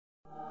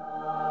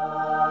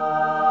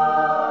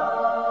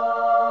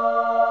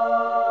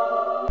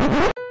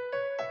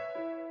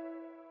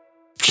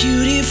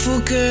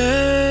girl,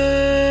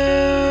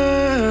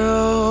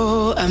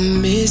 I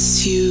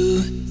miss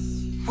you.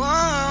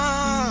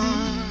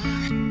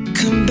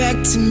 Come back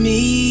to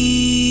me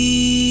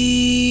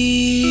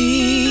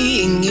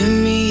and give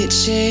me a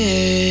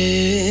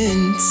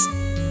chance.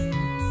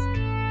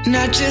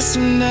 Not just a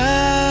night,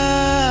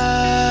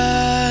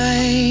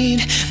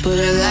 but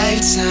a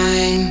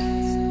lifetime.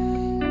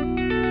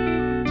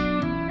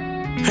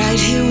 Right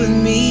here with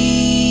me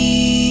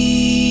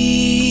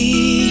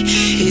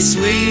is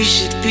where you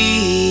should be.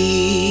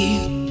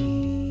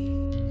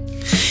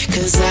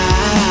 'Cause I'm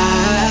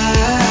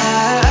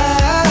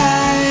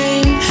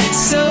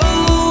so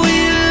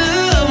in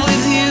love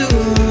with you.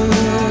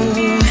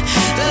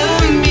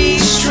 Love me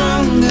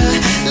stronger,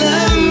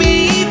 love me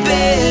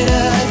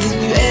better than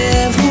you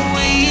ever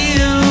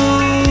will.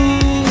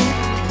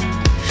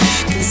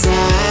 'Cause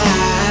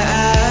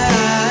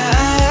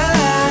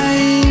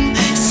I'm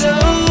so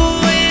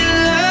in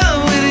love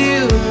with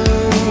you.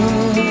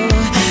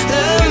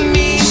 Love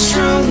me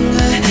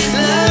stronger,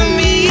 love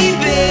me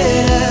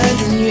better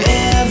than you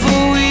ever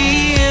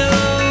will.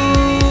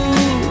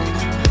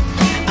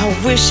 I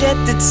wish at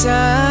the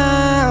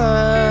time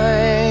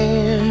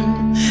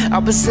I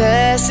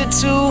possessed the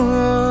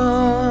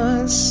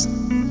tools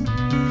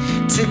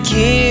to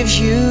give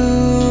you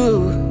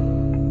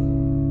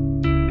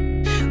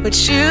what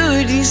you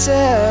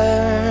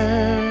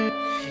deserve.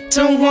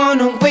 Don't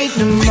wanna wait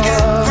no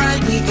more.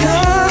 We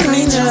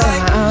going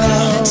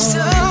now.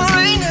 Start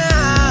right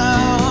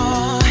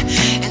now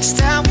and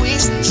stop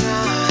wasting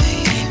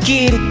time.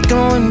 Get it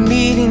going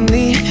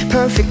immediately.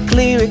 Perfect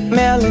lyric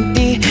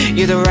melody.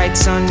 You're the right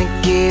song that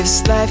gives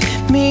life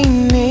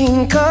meaning.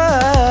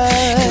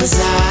 'Cause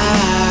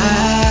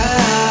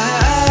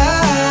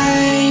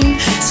I'm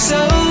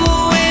so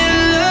in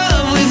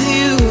love with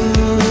you.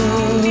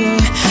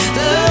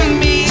 Love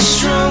me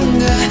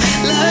stronger,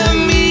 love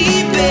me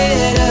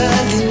better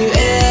than you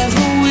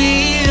ever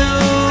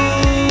will.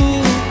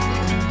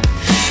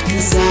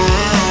 'Cause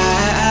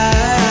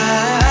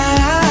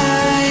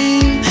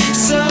I'm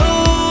so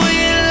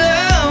in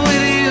love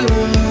with you.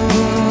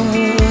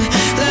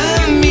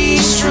 Love me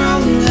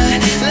stronger,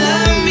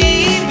 love me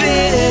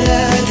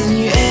better than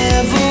you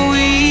ever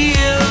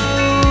will.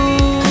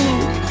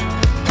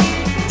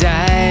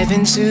 Dive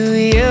into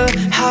your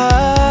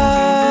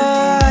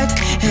heart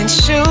and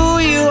show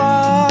you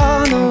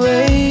all the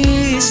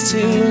ways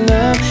to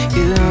love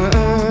you.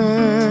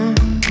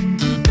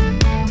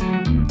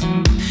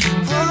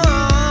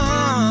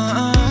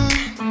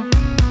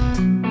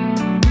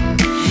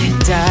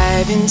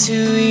 Dive into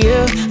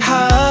your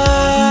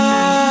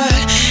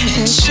heart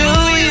and show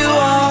you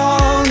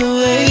all the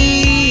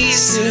ways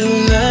to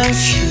love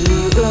you.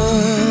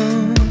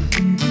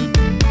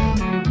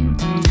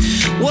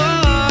 Whoa.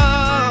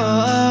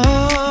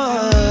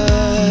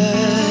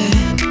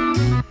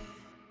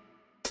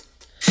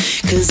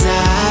 'Cause I'm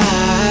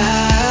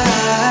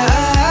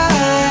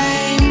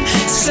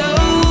so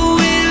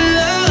in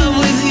love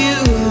with you.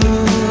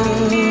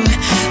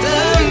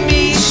 Love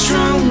me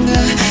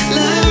stronger,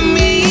 love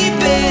me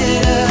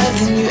better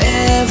than you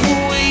ever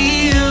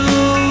will.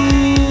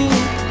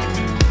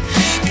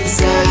 'Cause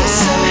I'm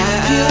so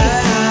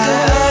beautiful,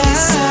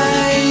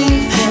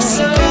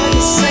 so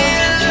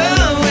in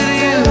love with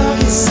you.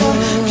 So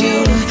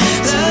beautiful,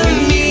 love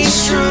me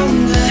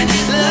stronger,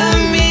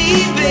 love me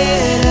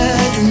better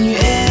than you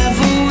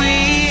ever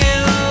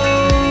will.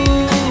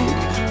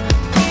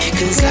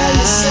 'Cause I'm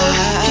so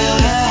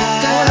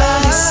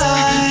beautiful, so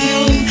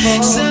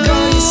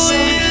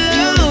in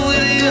love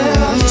with you.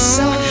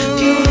 So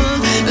beautiful,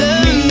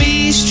 love me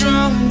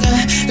stronger,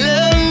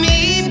 love me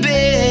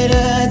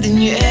better than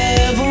you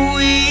ever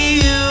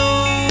will.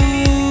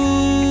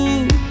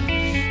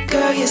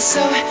 Girl, you're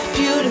so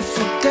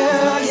beautiful,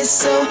 girl, you're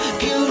so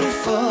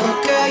beautiful,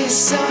 girl, you're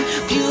so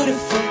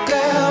beautiful,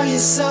 girl,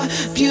 you're so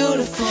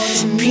beautiful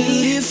to me.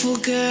 Beautiful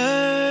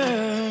girl.